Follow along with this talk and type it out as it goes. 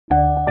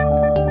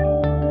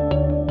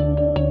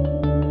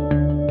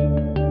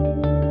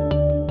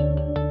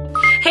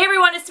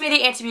it's me,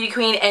 the Anti-Beauty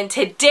Queen, and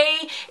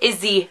today is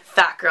the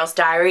Fat Girl's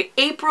Diary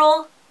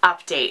April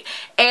update.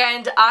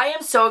 And I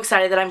am so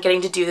excited that I'm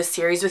getting to do this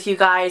series with you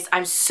guys.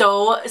 I'm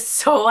so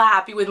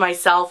happy with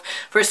myself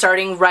for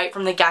starting right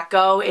from the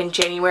get-go in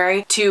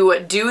January to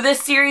do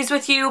this series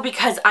with you,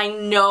 because I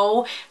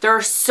know there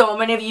are so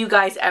many of you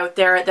guys out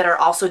there that are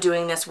also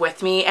doing this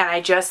with me,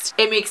 and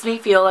it makes me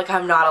feel like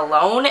I'm not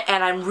alone.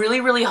 And I'm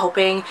really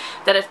hoping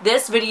that if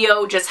this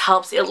video just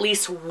helps at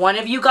least one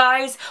of you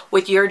guys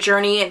with your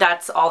journey,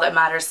 that's all that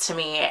matters to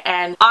me.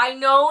 And I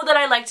know that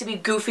I like to be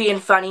goofy and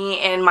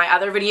funny in my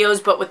other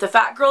videos, but with the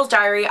Fat Girl's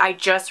Diary, I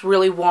just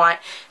really want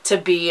to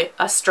be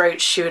a straight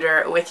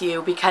shooter with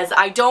you, because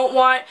I don't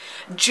want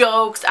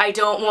jokes. I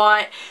don't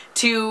want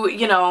to,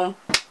 you know,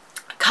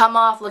 come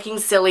off looking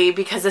silly,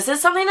 because this is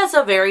something that's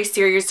a very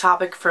serious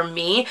topic for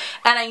me,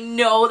 and I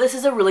know this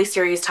is a really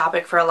serious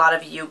topic for a lot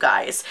of you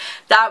guys.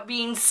 That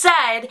being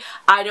said,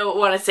 I don't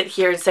want to sit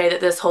here and say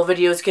that this whole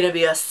video is going to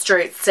be a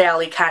straight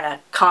Sally kind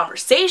of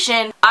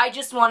conversation. I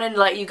just wanted to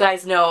let you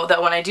guys know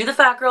that when I do the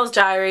Fat Girl's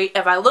Diary,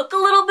 if I look a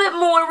little bit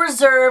more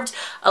reserved,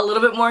 a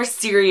little bit more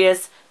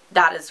serious,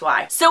 that is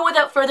why. So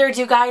without further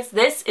ado, guys,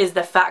 this is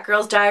the Fat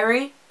Girl's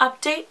Diary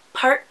update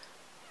part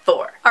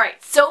 4.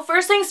 Alright, so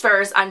first things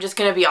first, I'm just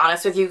gonna be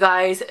honest with you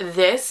guys.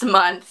 This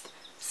month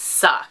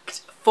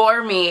sucked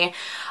for me.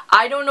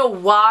 I don't know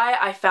why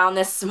I found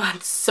this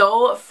month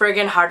so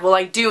friggin' hard. Well,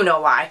 I do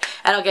know why,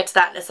 and I'll get to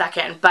that in a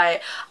second,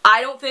 but I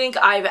don't think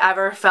I've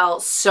ever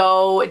felt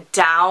so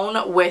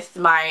down with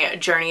my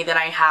journey that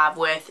I have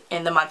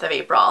in the month of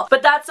April.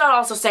 But that's not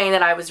also saying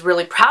that I was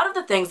really proud of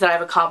the things that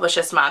I've accomplished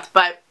this month,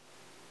 but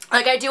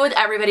like I do with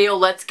every video,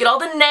 let's get all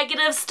the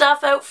negative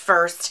stuff out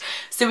first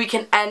so we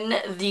can end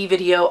the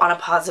video on a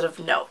positive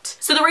note.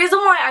 So the reason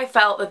why I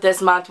felt that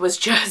this month was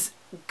just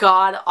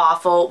god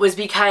awful was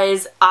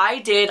because I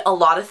did a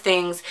lot of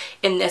things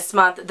in this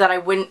month that I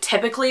wouldn't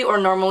typically or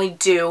normally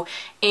do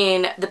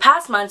in the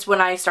past months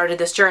when I started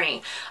this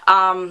journey.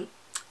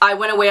 I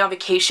went away on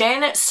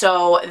vacation,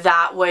 so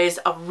that was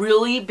a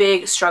really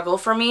big struggle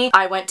for me.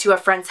 I went to a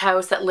friend's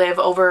house that lived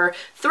over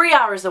 3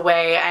 hours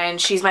away, and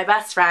she's my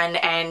best friend,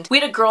 and we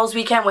had a girls'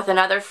 weekend with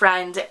another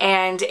friend,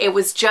 and it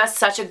was just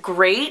such a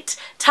great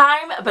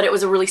time, but it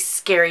was a really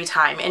scary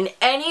time. And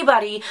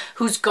anybody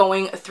who's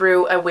going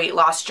through a weight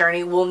loss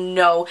journey will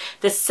know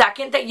the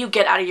second that you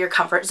get out of your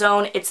comfort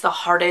zone, it's the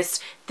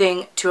hardest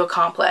thing to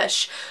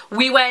accomplish.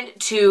 We went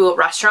to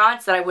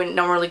restaurants that I wouldn't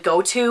normally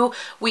go to.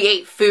 We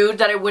ate food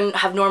that I wouldn't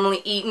have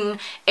normally eaten,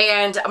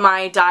 and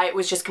my diet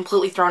was just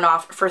completely thrown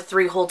off for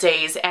 3 whole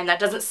days. And that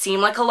doesn't seem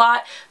like a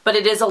lot, but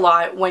it is a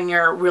lot when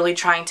you're really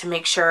trying to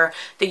make sure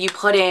that you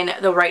put in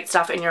the right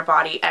stuff in your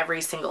body every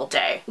single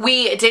day.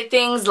 We did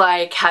things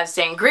like have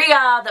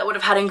sangria that would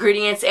have had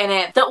ingredients in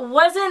it that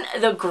wasn't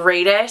the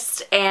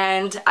greatest,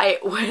 and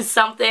it was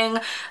something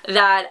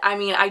that, I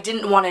mean, I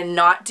didn't want to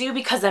not do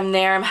because I'm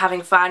there, I'm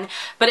having fun,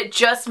 but it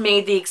just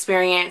made the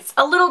experience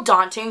a little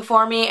daunting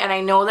for me. And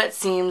I know that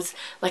seems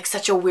like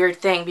such a weird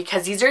thing,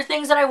 because these are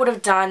things that I would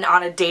have done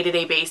on a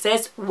day-to-day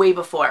basis way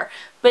before,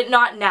 but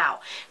not now.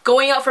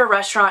 Going out for a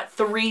restaurant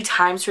 3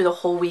 times through the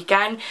whole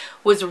weekend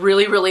was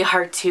really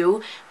hard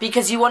too,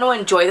 because you want to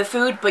enjoy the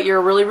food, but you're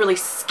really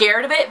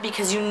scared of it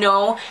because you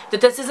know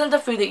that this isn't the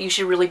food that you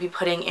should really be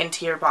putting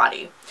into your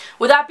body.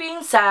 With that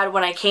being said,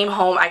 when I came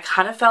home, I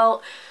kind of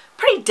felt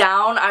pretty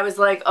down. I was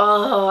like,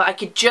 oh, I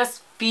could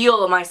just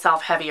feel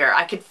myself heavier.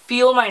 I could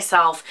feel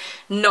myself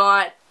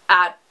not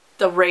at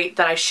the rate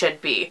that I should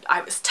be.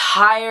 I was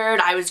tired,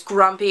 I was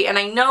grumpy, and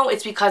I know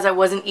it's because I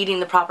wasn't eating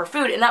the proper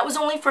food, and that was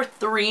only for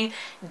 3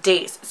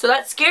 days. So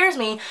that scares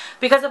me,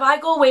 because if I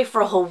go away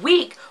for a whole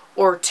week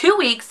or 2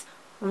 weeks,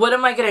 what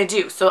am I gonna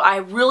do? So I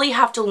really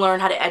have to learn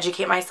how to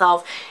educate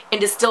myself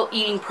into still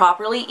eating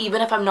properly,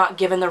 even if I'm not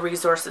given the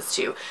resources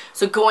to.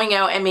 So going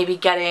out and maybe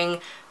getting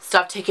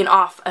stuff taken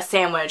off a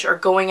sandwich, or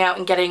going out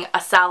and getting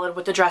a salad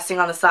with the dressing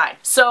on the side.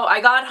 So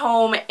I got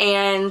home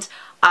and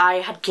I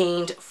had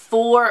gained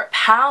 4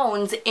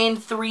 pounds in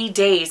 3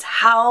 days.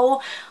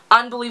 How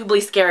unbelievably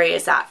scary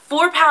is that?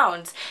 4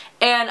 pounds.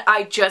 And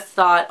I just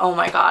thought, oh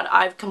my god,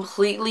 I've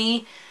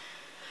completely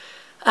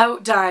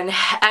outdone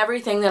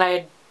everything that I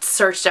had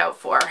searched out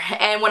for.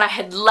 And when I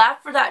had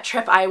left for that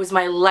trip, I was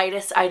my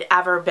lightest I'd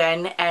ever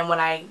been, and when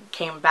I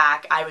came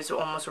back, I was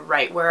almost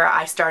right where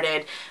I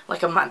started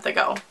like a month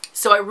ago.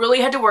 So I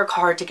really had to work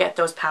hard to get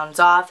those pounds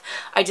off.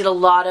 I did a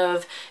lot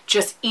of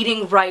just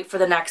eating right for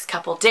the next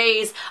couple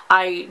days.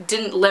 I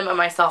didn't limit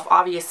myself,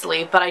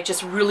 obviously, but I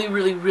just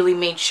really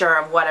made sure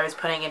of what I was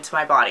putting into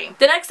my body.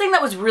 The next thing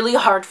that was really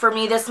hard for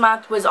me this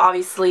month was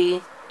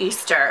obviously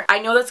Easter. I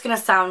know that's gonna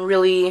sound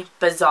really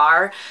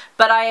bizarre,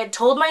 but I had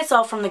told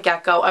myself from the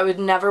get-go I would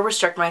never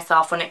restrict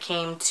myself when it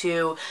came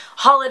to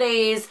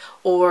holidays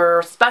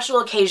or special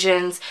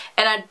occasions,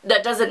 and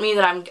that doesn't mean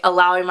that I'm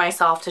allowing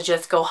myself to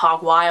just go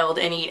hog wild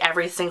and eat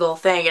every single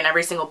thing and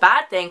every single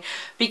bad thing,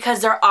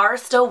 because there are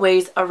still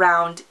ways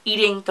around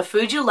eating the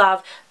food you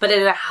love, but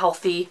in a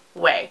healthy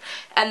way.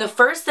 And the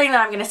first thing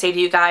that I'm gonna say to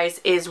you guys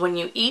is, when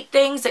you eat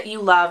things that you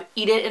love,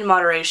 eat it in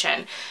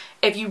moderation.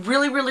 if you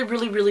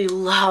really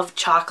love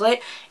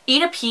chocolate,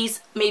 eat a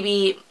piece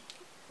maybe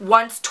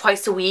once,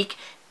 twice a week,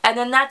 and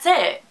then that's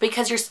it,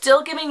 because you're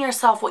still giving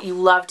yourself what you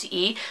love to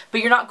eat, but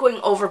you're not going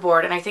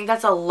overboard. And I think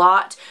that's a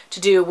lot to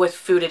do with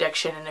food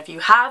addiction. And if you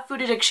have food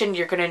addiction,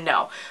 you're gonna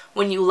know.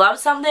 When you love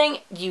something,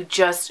 you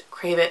just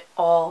crave it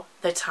all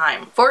the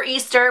time. For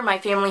Easter, my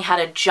family had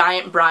a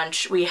giant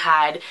brunch. We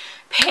had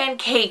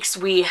pancakes,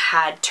 we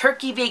had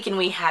turkey bacon,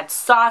 we had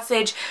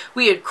sausage,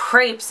 we had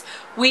crepes,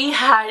 we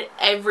had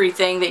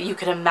everything that you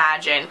could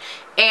imagine.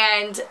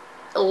 And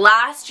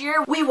last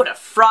year, we would have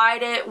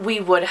fried it, we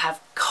would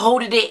have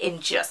coated it in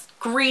just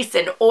grease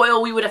and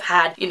oil, we would have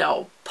had, you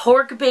know,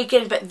 pork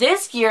bacon. But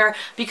this year,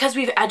 because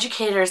we've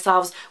educated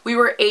ourselves, we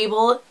were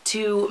able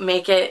to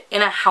make it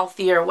in a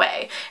healthier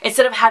way.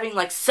 Instead of having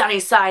like sunny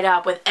side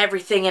up with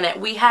everything in it,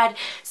 we had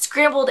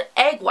scrambled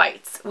egg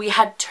whites, we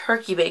had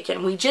turkey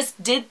bacon. We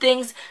just did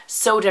things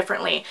so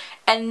differently.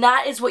 And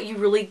that is what you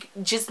really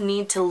just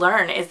need to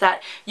learn, is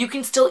that you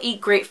can still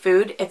eat great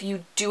food if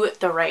you do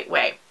it the right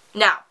way.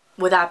 Now,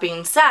 with that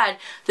being said,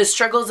 the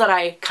struggles that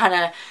I kind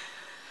of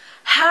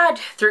had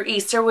through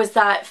Easter was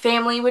that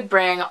family would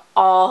bring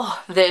all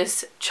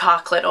this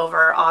chocolate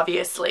over,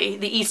 obviously.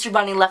 The Easter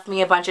Bunny left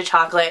me a bunch of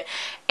chocolate,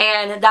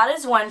 and that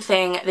is one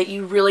thing that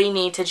you really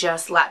need to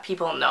just let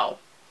people know.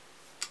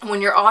 When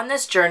you're on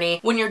this journey,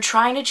 when you're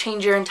trying to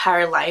change your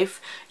entire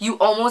life, you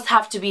almost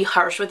have to be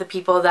harsh with the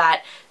people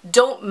that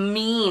don't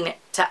mean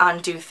to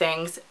undo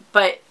things,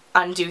 but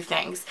undo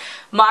things.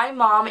 My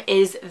mom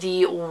is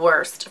the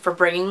worst for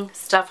bringing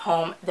stuff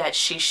home that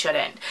she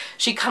shouldn't.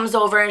 She comes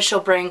over and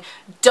she'll bring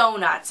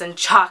donuts and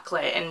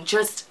chocolate and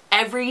just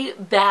every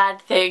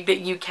bad thing that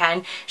you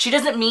can. She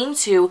doesn't mean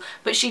to,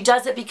 but she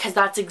does it because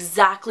that's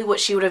exactly what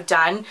she would have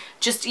done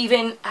just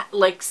even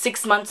like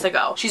 6 months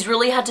ago. She's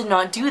really had to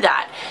not do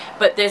that.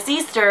 But this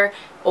Easter,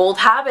 old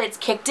habits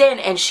kicked in,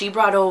 and she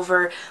brought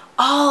over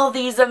all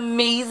these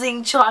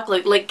amazing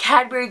chocolate, like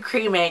Cadbury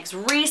cream eggs,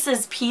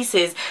 Reese's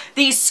Pieces,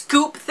 these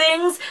scoop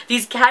things,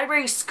 these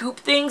Cadbury scoop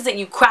things that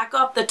you crack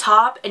up the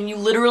top and you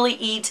literally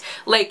eat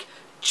like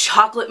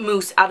chocolate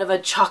mousse out of a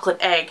chocolate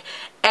egg.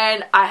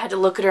 And I had to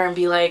look at her and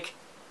be like,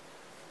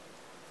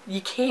 you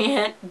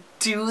can't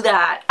do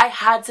that. I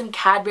had some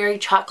Cadbury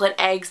chocolate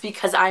eggs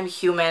because I'm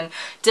human.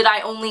 Did I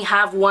only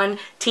have one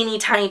teeny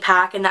tiny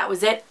pack and that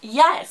was it?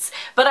 Yes.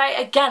 But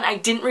I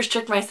didn't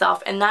restrict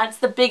myself, and that's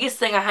the biggest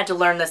thing I had to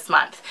learn this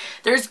month.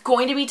 There's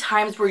going to be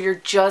times where you're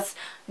just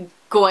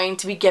going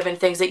to be given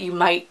things that you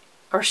might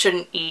or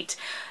shouldn't eat.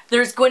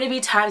 There's going to be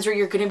times where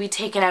you're going to be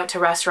taken out to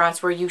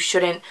restaurants where you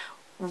shouldn't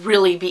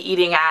really be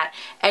eating at,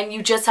 and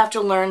you just have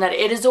to learn that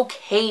it is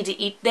okay to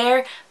eat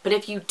there, but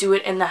if you do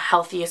it in the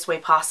healthiest way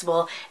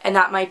possible, and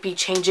that might be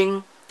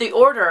changing the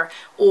order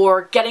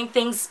or getting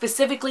things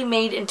specifically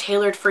made and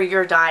tailored for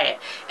your diet.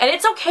 And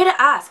it's okay to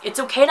ask. It's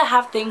okay to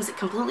have things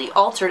completely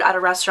altered at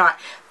a restaurant.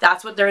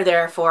 That's what they're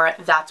there for.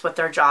 That's what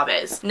their job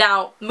is.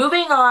 Now,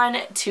 moving on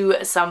to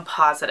some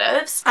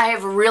positives. I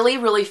have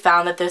really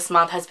found that this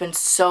month has been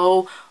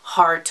so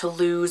hard to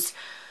lose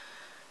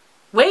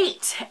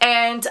weight,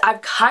 and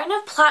I've kind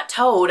of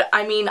plateaued.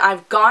 I mean,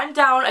 I've gone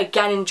down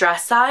again in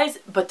dress size,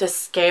 but the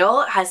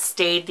scale has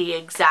stayed the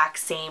exact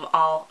same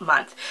all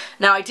month.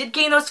 Now, I did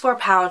gain those 4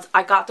 pounds.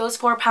 I got those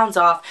 4 pounds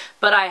off,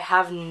 but I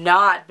have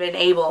not been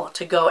able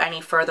to go any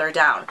further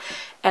down.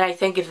 And I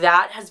think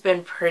that has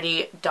been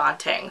pretty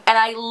daunting. And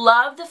I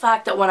love the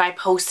fact that when I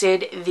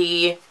posted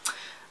the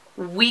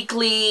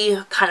weekly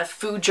kind of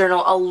food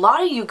journal, a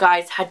lot of you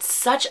guys had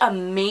such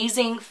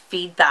amazing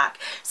feedback.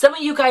 Some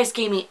of you guys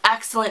gave me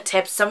excellent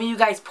tips. Some of you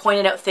guys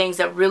pointed out things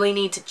that really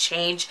need to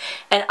change,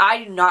 and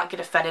I do not get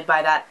offended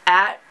by that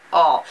at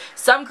all.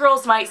 Some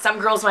girls might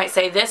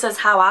say, this is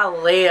how I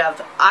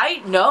live.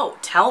 I know,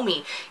 tell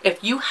me.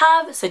 If you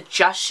have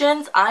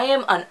suggestions, I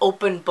am an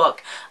open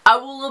book. I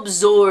will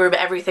absorb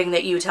everything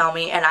that you tell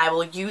me, and I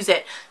will use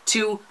it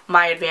to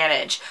my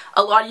advantage.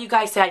 A lot of you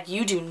guys said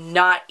you do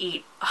not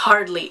eat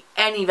hardly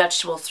any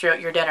vegetables throughout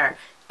your dinner.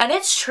 And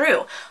it's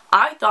true.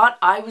 I thought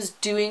I was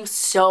doing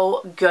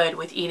so good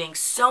with eating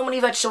so many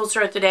vegetables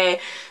throughout the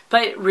day,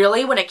 but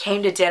really when it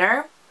came to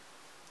dinner,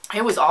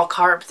 it was all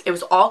carbs. It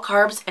was all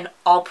carbs and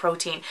all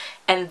protein.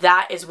 And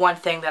that is one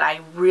thing that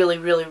I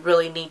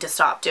really need to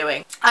stop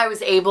doing. I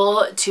was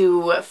able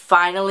to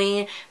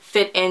finally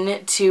fit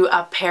into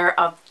a pair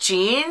of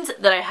jeans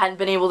that I hadn't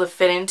been able to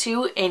fit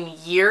into in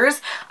years.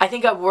 I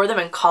think I wore them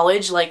in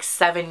college like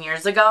 7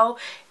 years ago.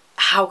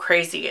 How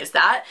crazy is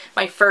that?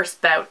 My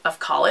first bout of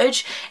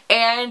college.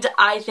 And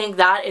I think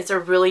that is a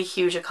really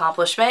huge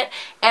accomplishment.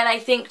 And I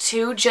think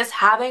too, just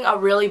having a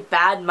really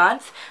bad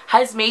month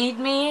has made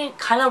me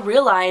kind of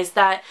realize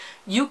that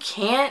you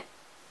can't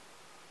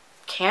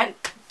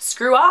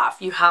screw off.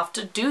 You have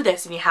to do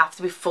this and you have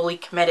to be fully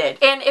committed.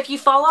 And if you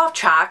fall off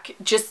track,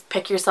 just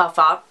pick yourself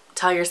up.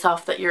 Tell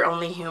yourself that you're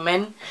only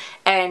human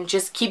and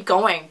just keep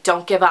going.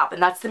 Don't give up.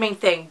 And that's the main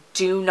thing.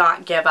 Do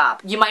not give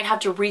up. You might have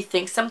to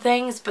rethink some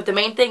things, but the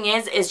main thing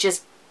is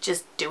just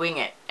doing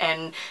it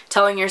and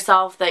telling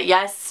yourself that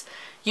yes,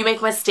 you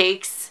make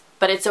mistakes,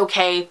 but it's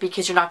okay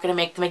because you're not going to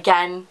make them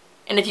again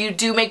And if you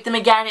do make them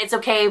again, it's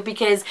okay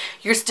because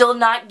you're still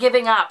not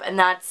giving up, and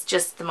that's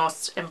just the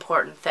most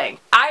important thing.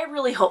 I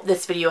really hope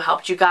this video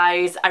helped you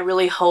guys. I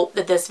really hope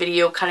that this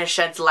video kind of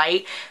sheds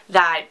light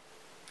that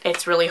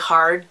it's really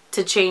hard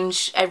to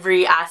change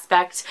every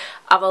aspect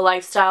of a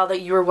lifestyle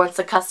that you were once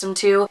accustomed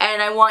to. And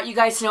I want you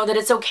guys to know that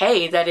it's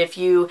okay, that if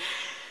you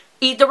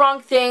eat the wrong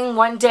thing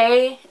one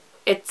day,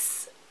 it's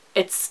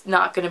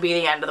not going to be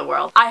the end of the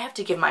world. I have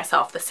to give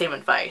myself the same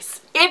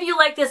advice. If you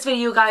like this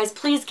video, guys,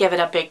 please give it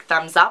a big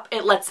thumbs up.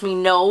 It lets me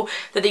know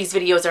that these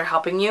videos are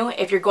helping you.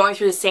 If you're going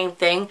through the same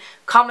thing,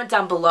 comment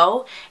down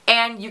below.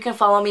 And you can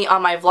follow me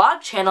on my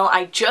vlog channel.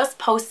 I just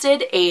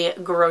posted a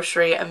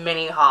grocery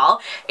mini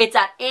haul. It's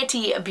at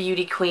Auntie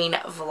Beauty Queen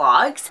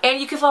Vlogs. And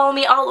you can follow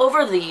me all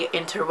over the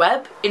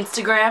interweb,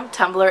 Instagram,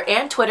 Tumblr,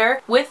 and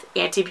Twitter with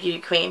Auntie Beauty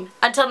Queen.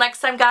 Until next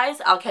time, guys,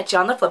 I'll catch you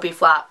on the flippy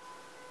flop.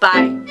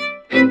 Bye.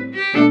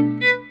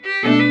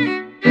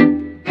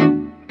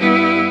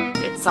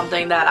 It's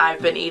something that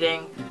I've been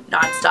eating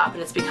non-stop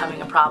and it's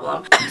becoming a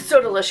problem.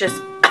 So delicious.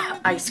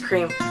 Ice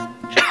cream,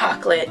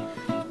 chocolate,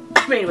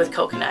 made with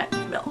coconut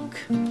milk.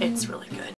 It's really good.